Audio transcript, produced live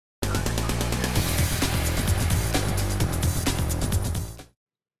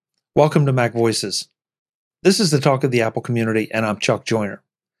Welcome to Mac Voices. This is the talk of the Apple community, and I'm Chuck Joyner.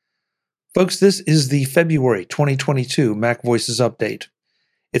 Folks, this is the February 2022 Mac Voices update.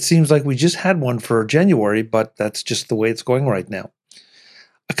 It seems like we just had one for January, but that's just the way it's going right now.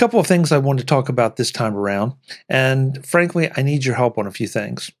 A couple of things I want to talk about this time around, and frankly, I need your help on a few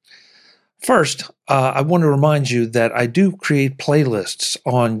things. First, I want to remind you that I do create playlists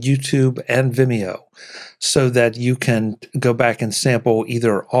on YouTube and Vimeo so that you can go back and sample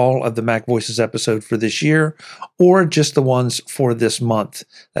either all of the Mac Voices episode for this year or just the ones for this month.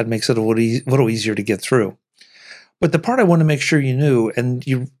 That makes it a little easier to get through. But the part I want to make sure you knew,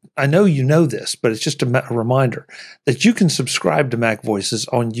 and I know you know this, but it's just a reminder that you can subscribe to Mac Voices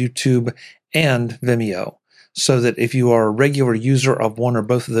on YouTube and Vimeo, so that if you are a regular user of one or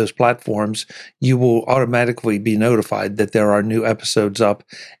both of those platforms, you will automatically be notified that there are new episodes up,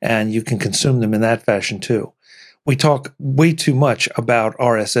 and you can consume them in that fashion too. We talk way too much about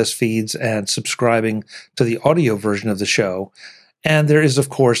RSS feeds and subscribing to the audio version of the show. And there is, of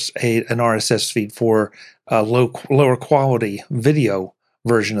course, an RSS feed for a lower quality video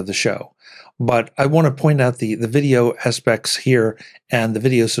version of the show. But I want to point out the video aspects here and the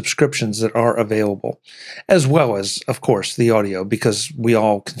video subscriptions that are available, as well as, of course, the audio, because we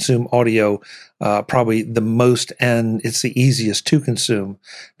all consume audio probably the most, and it's the easiest to consume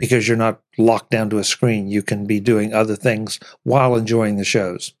because you're not locked down to a screen. You can be doing other things while enjoying the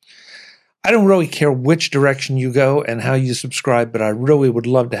shows. I don't really care which direction you go and how you subscribe, but I really would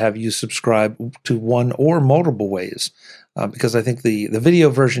love to have you subscribe to one or multiple ways, because I think the video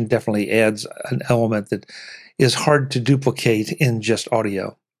version definitely adds an element that is hard to duplicate in just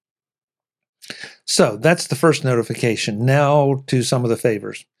audio. So that's the first notification. Now to some of the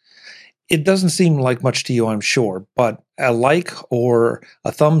favors. It doesn't seem like much to you, I'm sure, but a like or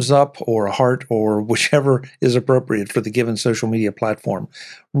a thumbs up or a heart or whichever is appropriate for the given social media platform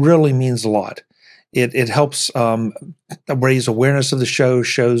really means a lot. It helps raise awareness of the show,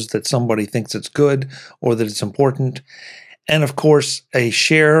 shows that somebody thinks it's good or that it's important. And of course, a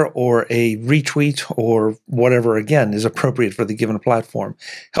share or a retweet or whatever, again, is appropriate for the given platform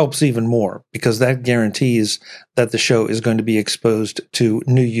helps even more, because that guarantees that the show is going to be exposed to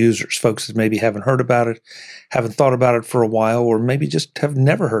new users, folks that maybe haven't heard about it, haven't thought about it for a while, or maybe just have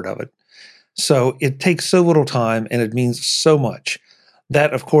never heard of it. So it takes so little time and it means so much.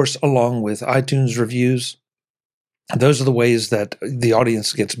 That, of course, along with iTunes reviews, those are the ways that the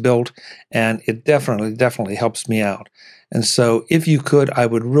audience gets built, and it definitely helps me out. And so if you could, I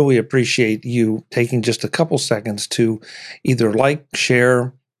would really appreciate you taking just a couple seconds to either like,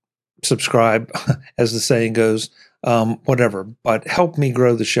 share, subscribe, as the saying goes, whatever, but help me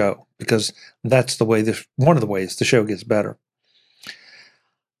grow the show, because that's the way, one of the ways the show gets better.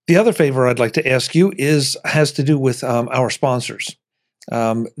 The other favor I'd like to ask you has to do with our sponsors.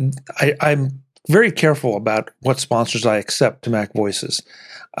 I'm very careful about what sponsors I accept to Mac Voices.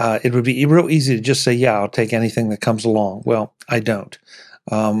 It would be real easy to just say, yeah, I'll take anything that comes along. Well, I don't.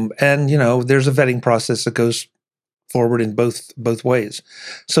 And, there's a vetting process that goes forward in both ways.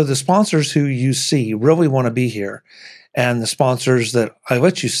 So the sponsors who you see really want to be here, and the sponsors that I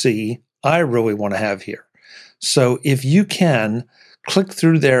let you see, I really want to have here. So if you can, click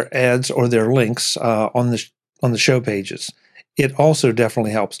through their ads or their links on the show pages. It also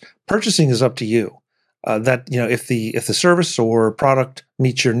definitely helps. Purchasing is up to you. If the service or product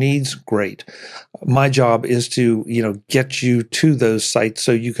meets your needs, great. My job is to get you to those sites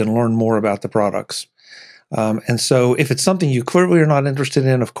so you can learn more about the products. And so if it's something you clearly are not interested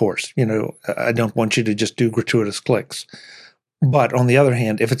in, of course, I don't want you to just do gratuitous clicks. But on the other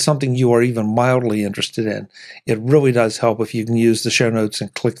hand, if it's something you are even mildly interested in, it really does help if you can use the show notes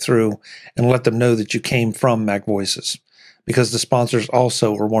and click through and let them know that you came from Mac Voices, because the sponsors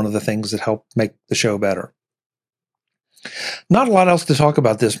also are one of the things that help make the show better. Not a lot else to talk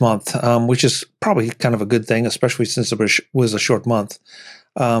about this month, which is probably kind of a good thing, especially since it was a short month.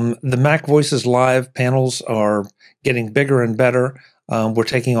 The Mac Voices Live panels are getting bigger and better. We're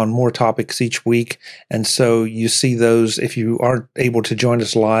taking on more topics each week, and so you see those if you aren't able to join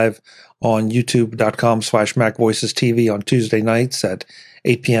us live on youtube.com/Mac Voices TV on Tuesday nights at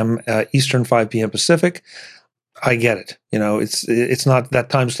 8 p.m. Eastern, 5 p.m. Pacific. I get it. It's not, that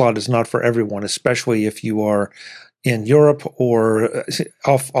time slot is not for everyone, especially if you are in Europe or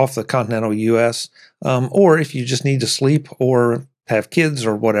off the continental U.S., or if you just need to sleep or have kids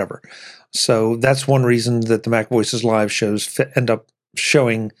or whatever. So that's one reason that the Mac Voices Live shows end up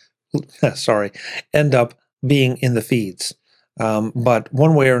being in the feeds. But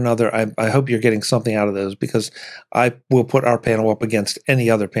one way or another, I hope you're getting something out of those, because I will put our panel up against any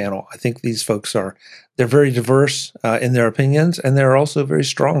other panel. I think these folks they're very diverse in their opinions, and they're also very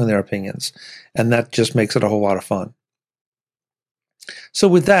strong in their opinions. And that just makes it a whole lot of fun. So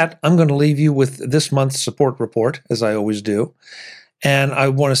with that, I'm going to leave you with this month's support report, as I always do. And I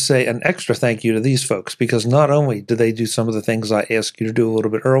want to say an extra thank you to these folks, because not only do they do some of the things I asked you to do a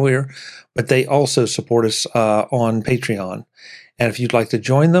little bit earlier, but they also support us on Patreon. And if you'd like to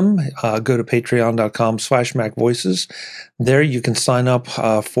join them, go to patreon.com/MacVoices. There you can sign up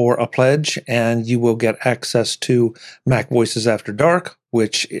for a pledge, and you will get access to Mac Voices After Dark,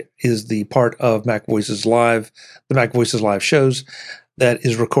 which is the part of Mac Voices Live, the Mac Voices Live shows that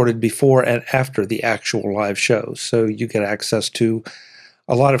is recorded before and after the actual live shows. So you get access to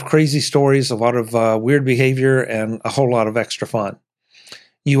a lot of crazy stories, a lot of weird behavior, and a whole lot of extra fun.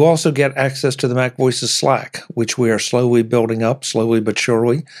 You also get access to the Mac Voices Slack, which we are slowly building up, slowly but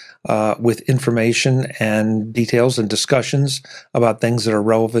surely, with information and details and discussions about things that are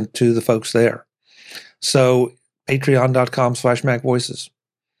relevant to the folks there. So patreon.com/MacVoices.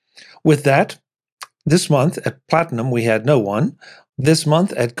 With that, this month at Platinum, we had no one. This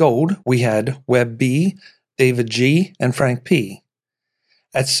month at Gold, we had Webb B, David G, and Frank P.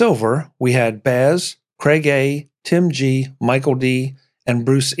 At Silver, we had Baz, Craig A, Tim G, Michael D, and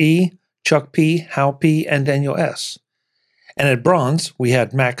Bruce E, Chuck P, Hal P, and Daniel S. And at Bronze, we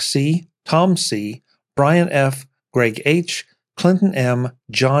had Max C, Tom C, Brian F, Greg H, Clinton M,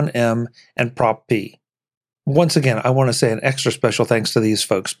 John M, and Prop P. Once again, I want to say an extra special thanks to these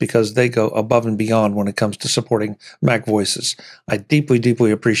folks, because they go above and beyond when it comes to supporting Mac Voices. I deeply,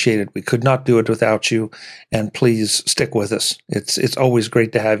 deeply appreciate it. We could not do it without you, and please stick with us. It's always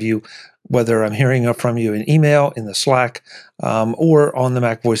great to have you, whether I'm hearing from you in email, in the Slack, or on the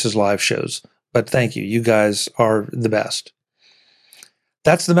Mac Voices live shows. But thank you. You guys are the best.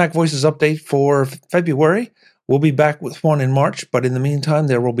 That's the Mac Voices update for February. We'll be back with one in March, but in the meantime,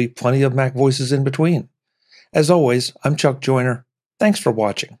 there will be plenty of Mac Voices in between. As always, I'm Chuck Joyner. Thanks for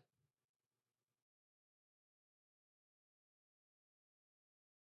watching.